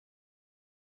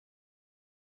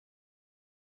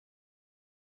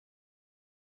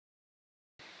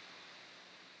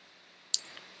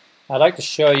I'd like to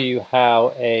show you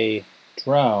how a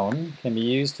drone can be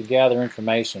used to gather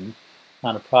information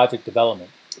on a project development.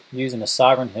 Using the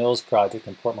Sovereign Hills project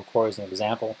in Port McCoy as an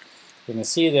example, you can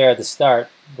see there at the start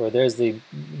where there's the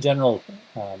general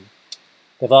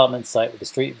development site with the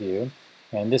street view,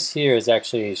 and this here is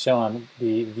actually showing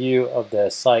the view of the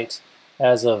site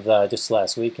as of just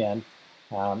last weekend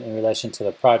in relation to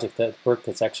the project work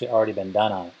that's actually already been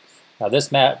done on it. Now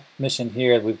this mission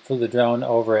here, we flew the drone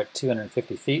over at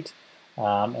 250 feet.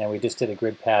 And we just did a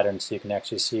grid pattern so you can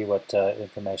actually see what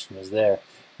information is there.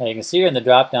 Now you can see here in the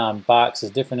drop-down box is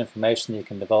different information that you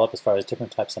can develop as far as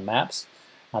different types of maps.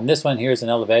 This one here is an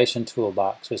elevation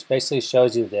toolbox, which basically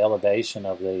shows you the elevation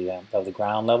of the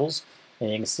ground levels.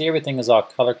 And you can see everything is all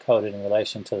color-coded in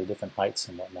relation to the different heights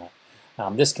and whatnot.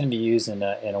 This can be used in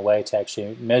a way to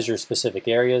actually measure specific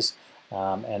areas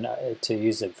and to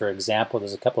use it. For example,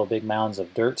 there's a couple of big mounds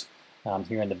of dirt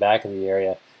here in the back of the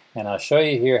area. And I'll show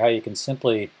you here how you can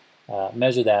simply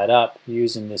measure that up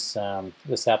using this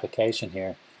application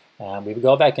here. We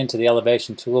go back into the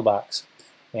elevation toolbox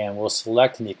and we'll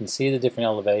select, and you can see the different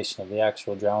elevation of the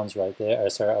actual drones right there, or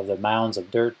sorry, of the mounds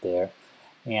of dirt there.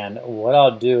 And what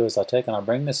I'll do is I'll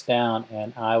bring this down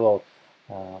and I will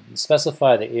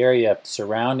specify the area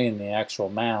surrounding the actual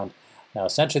mound. Now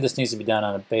essentially this needs to be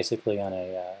done basically on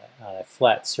a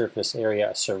flat surface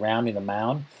area surrounding the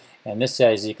mound. And this,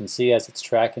 as you can see, as it's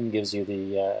tracking, gives you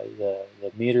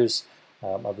the meters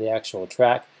of the actual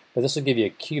track. But this will give you a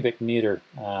cubic meter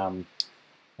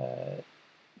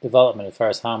development as far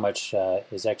as how much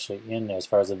is actually in there as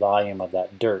far as the volume of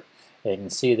that dirt. And you can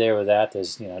see there with that,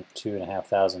 there's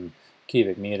 2,500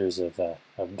 cubic meters of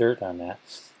dirt on that.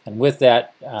 And with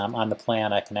that on the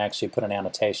plan, I can actually put an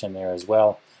annotation there as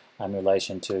well in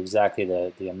relation to exactly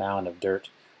the amount of dirt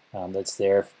that's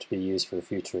there to be used for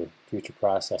future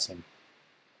processing.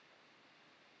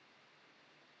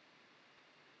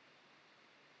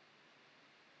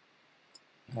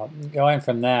 Going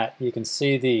from that, you can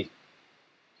see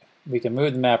we can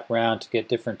move the map around to get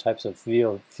different types of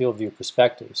field view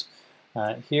perspectives.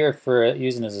 Here, for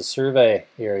using as a survey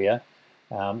area,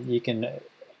 you can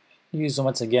use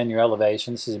once again your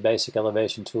elevation. This is a basic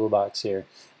elevation toolbox here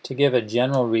to give a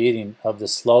general reading of the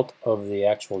slope of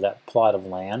that plot of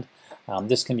land.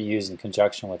 This can be used in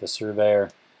conjunction with a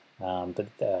surveyor, but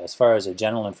as far as a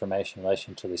general information in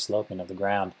relation to the sloping of the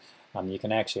ground, you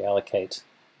can actually allocate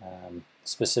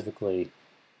specifically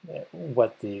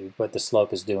what the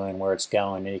slope is doing, where it's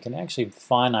going, and you can actually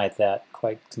finite that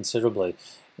quite considerably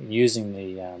using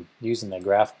the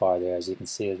graph bar there. As you can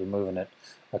see, as we're moving it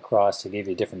across to give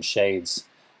you different shades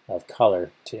of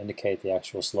color to indicate the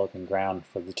actual sloping ground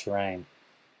for the terrain.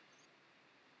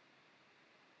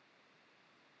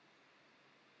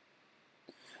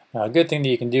 Now, a good thing that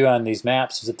you can do on these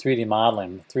maps is the 3D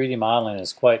modeling. 3D modeling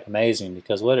is quite amazing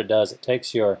because what it does, it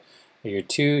takes your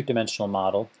two-dimensional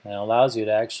model and allows you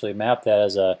to actually map that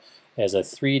as a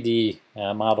 3D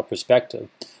model perspective.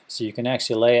 So you can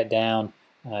actually lay it down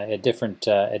at different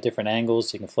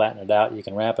angles. You can flatten it out. You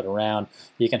can wrap it around.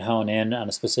 You can hone in on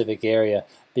a specific area,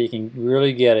 but you can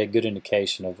really get a good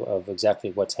indication of exactly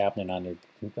what's happening on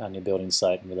your building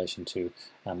site in relation to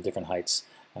different heights,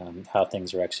 how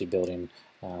things are actually building.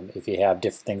 If you have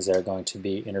different things that are going to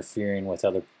be interfering with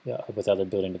other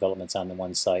building developments on the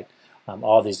one site,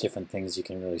 all these different things you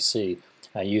can really see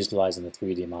utilizing the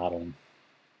 3D modeling.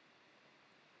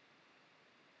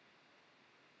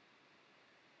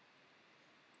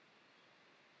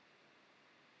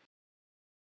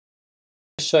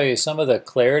 Show you some of the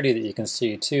clarity that you can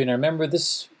see too. Now remember,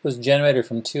 this was generated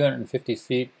from 250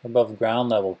 feet above ground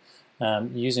level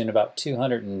using about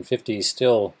 250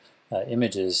 still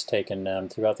images taken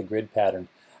throughout the grid pattern.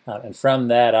 And from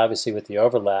that, obviously with the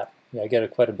overlap, I get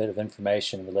quite a bit of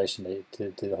information in relation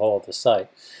to the whole of the site.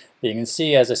 But you can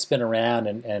see as I spin around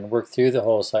and work through the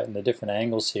whole site and the different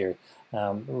angles here,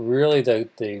 really the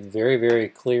very, very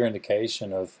clear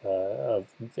indication of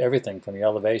everything from your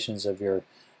elevations of your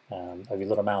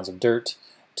little mounds of dirt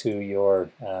to your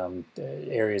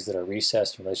areas that are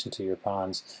recessed in relation to your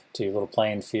ponds, to your little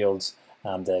playing fields,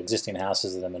 the existing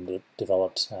houses that have been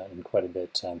developed in quite a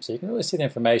bit. So you can really see the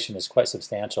information is quite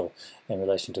substantial in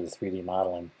relation to the 3D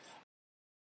modeling.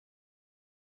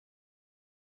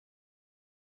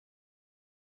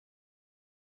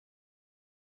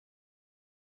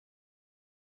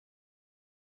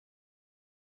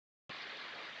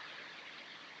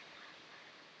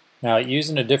 Now,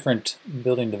 using a different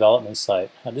building development site,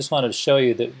 I just wanted to show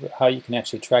you how you can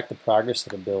actually track the progress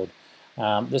of a build.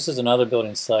 This is another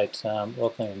building site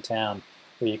locally in town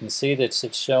where you can see that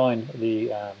it's showing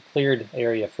the cleared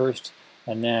area first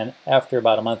and then after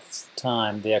about a month's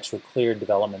time, the actual cleared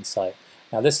development site.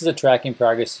 Now this is a tracking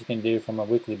progress you can do from a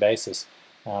weekly basis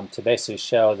to basically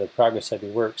show the progress of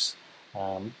your works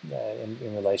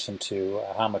in relation to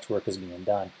how much work is being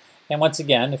done. And once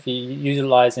again, if you're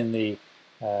utilizing the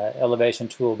elevation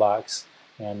toolbox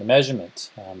and the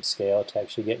measurement scale to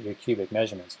actually get your cubic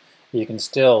measurements, you can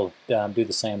still do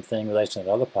the same thing in relation to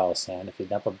the other pile of sand. If you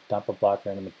dump a block or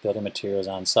any building materials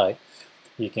on site,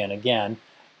 you can again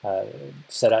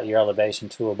set out your elevation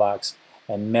toolbox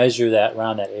and measure that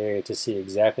around that area to see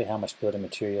exactly how much building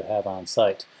material you have on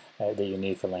site that you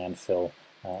need for landfill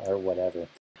or whatever.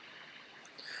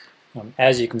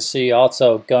 As you can see,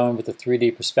 also going with the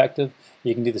 3D perspective,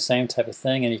 you can do the same type of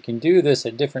thing, and you can do this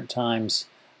at different times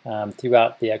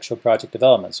throughout the actual project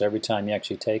development. So every time you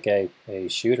actually take a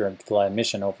shoot or fly a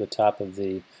mission over the top of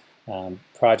the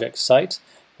project site,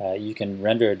 you can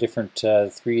render a different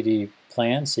 3D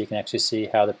plan so you can actually see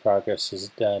how the progress is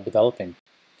developing.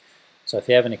 So if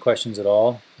you have any questions at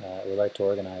all, we'd like to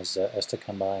organize us to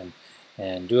come by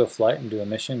and do a flight and do a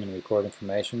mission and record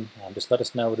information. Just let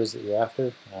us know what it is that you're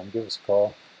after. Give us a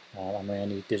call. I'm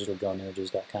Randy,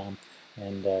 digitaldroneimages.com,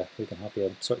 and we can help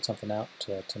you sort something out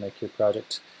to make your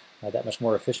project that much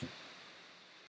more efficient.